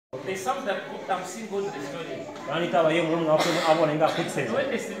There's some that I'm seeing God restoring. When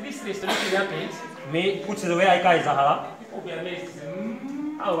this restoration happens, people will be amazed.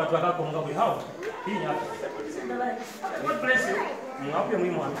 how? God bless you. Do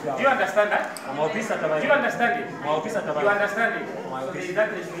you understand that? Do you understand it? You understand it? So there is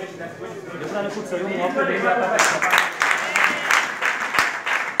that restoration that's going to be.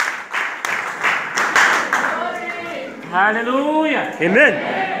 Hallelujah. Amen.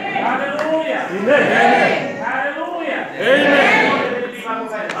 Hallelujah. Amen. Hallelujah. Amen.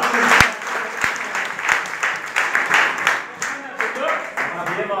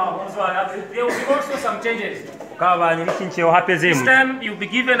 There will be also some changes. This time you'll be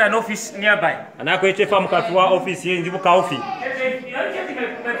given an office nearby.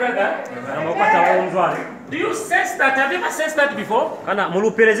 Do you sense that? Have you ever sensed that before?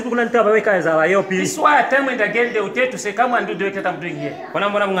 This is why time and again they will tell to say, come and do what I'm doing here. They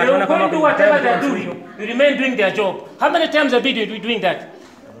will go and do whatever they are doing. You remain doing their job. How many times have you been doing that?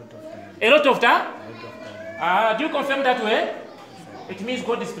 A lot of time? Do you confirm that way? It means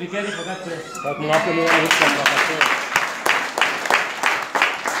God is preparing for that place.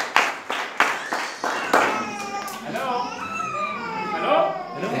 Hello? Hello?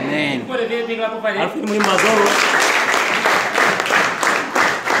 Amen.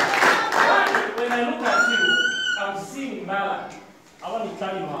 When I look at you, I'm seeing Mbala. I want to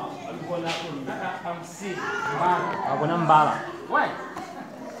tell you I'm seeing Mbala. Why?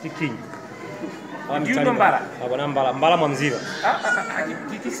 Do you know Mbala? Mbala Mamziva.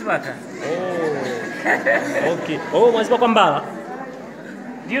 Okay. Oh, maziba kwa Mbala.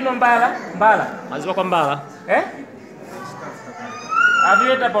 Do you know Mbala? Mbala. Maziba kwa Mbala. Eh? Have you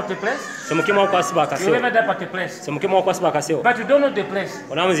heard about the place? You never heard about the place. But you don't know the place.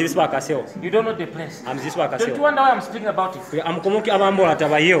 You don't know the place. Don't you wonder why I'm speaking about it?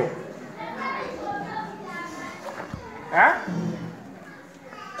 Huh?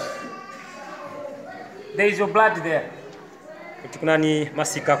 There is your blood there.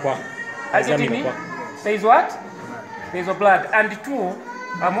 There is what? There is your blood. And two,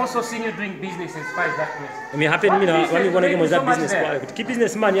 I'm also seeing you doing business as far as that place.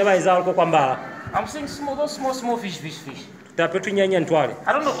 I'm seeing those small fish.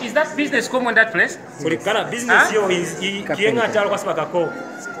 I don't know, is that business common in that place?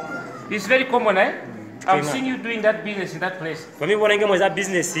 It's very common, eh? I'm seeing you doing that business in that place. Let me pray for that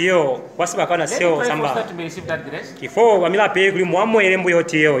to receive that grace. For the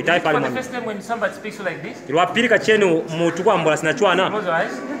first time when somebody speaks like this, close your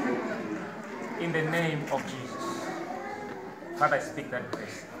eyes. In the name of Jesus. Father, I speak that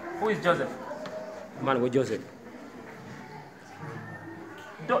grace. Who is Joseph? Man, with Joseph.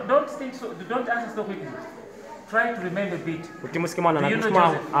 Don't think so. Don't answer so quickly. Try to remember a bit. Do you know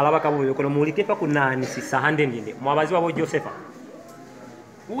Joseph?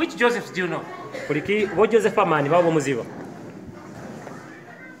 Which Josephs do you know?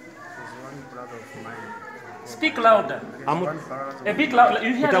 Speak louder. A bit louder.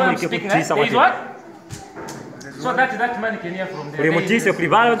 You hear what I'm speaking? There is what? So that man can hear from there. There's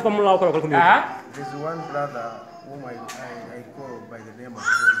one brother whom I call by the name of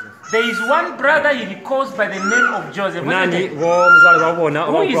Joseph. There is one brother he calls by the name of Joseph. Who is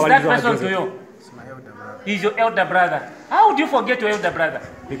that person to you? It's my elder brother. He's your elder brother. How would you forget your elder brother?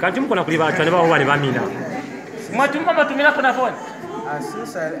 Since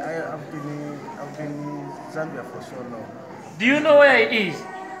I've been in Zambia for so long. Do you know where he is?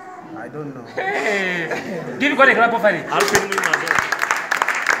 I don't know. Hey. Give God a clap for it. Did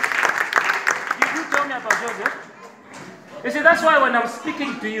you tell me about Joseph? You see, that's why when I'm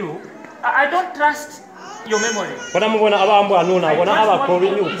speaking to you, I don't trust your memory.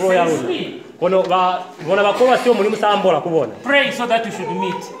 Pray so that you should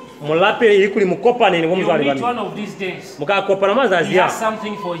meet. You'll meet one of these days. He has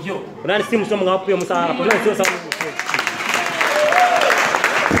something for you.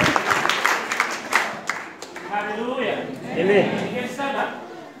 Hallelujah. Amen. You can stand up.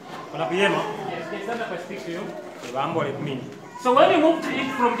 Yes, you can stand up and speak to you. So when you move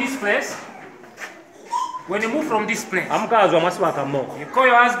from this place, you call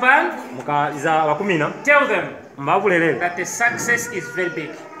your husband, tell them that the success is very big.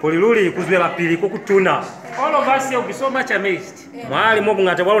 All of us here will be so much amazed.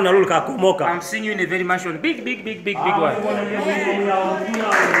 I'm seeing you in a very mansion. Big one.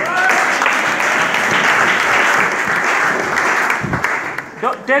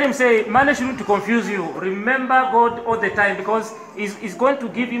 Don't tell him, say, money shouldn't confuse you. Remember God all the time, because he's going to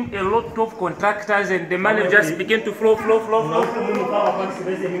give him a lot of contractors and the money will just begin to flow.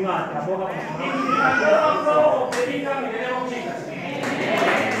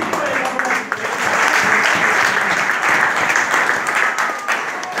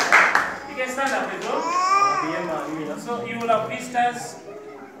 Stand up, so you will have visitors.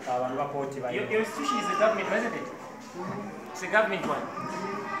 Your institution is a government, isn't it? It's a government one.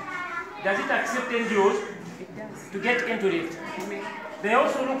 Does it accept NGOs? It does. To get into it? Amen. They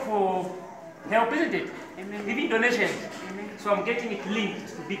also look for help, isn't it? Amen. Even donations. Amen. So I'm getting it linked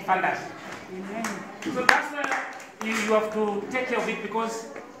to big funders. Amen. So that's why you have to take care of it, because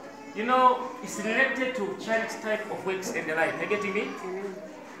you know it's related to charity type of works and the like. Are you getting me? Amen.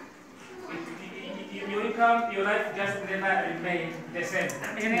 Your income, your life just never remains the same.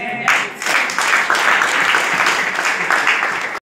 Amen.